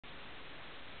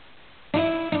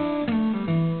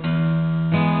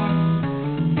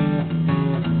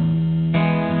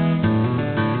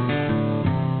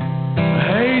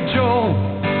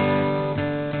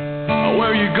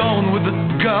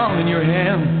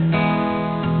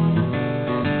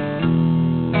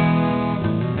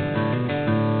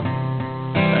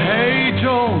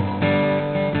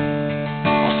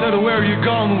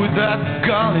around with that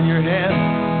gun in your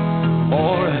hand,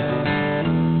 boy.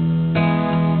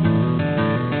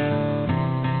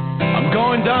 I'm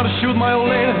going down to shoot my old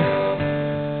lady.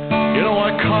 You know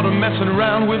I caught her messing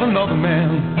around with another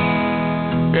man.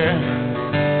 Yeah.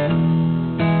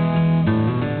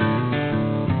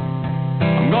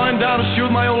 I'm going down to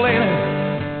shoot my old lady.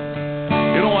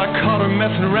 You know I caught her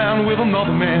messing around with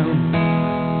another man.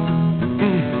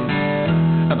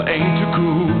 And I ain't too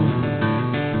cool.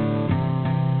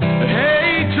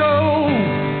 Hey Joe,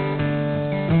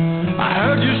 I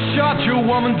heard you shot your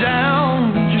woman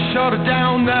down. You shot her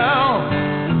down now.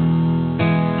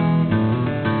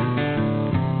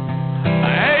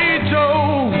 Hey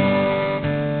Joe,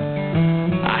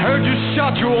 I heard you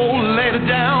shot your old lady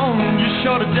down. You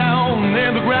shot her down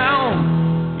in the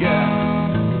ground. Yeah.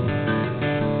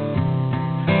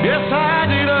 Yes, I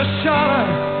did. I shot her.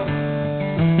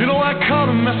 You know I caught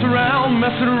her messing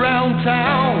around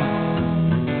town.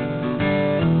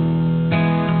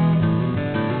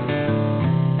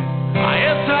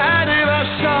 Yes, I did. I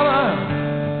shot her.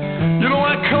 You know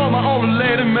I caught my old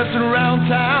lady messing around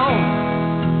town.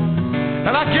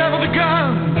 And I gave her the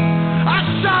gun. I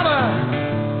shot her.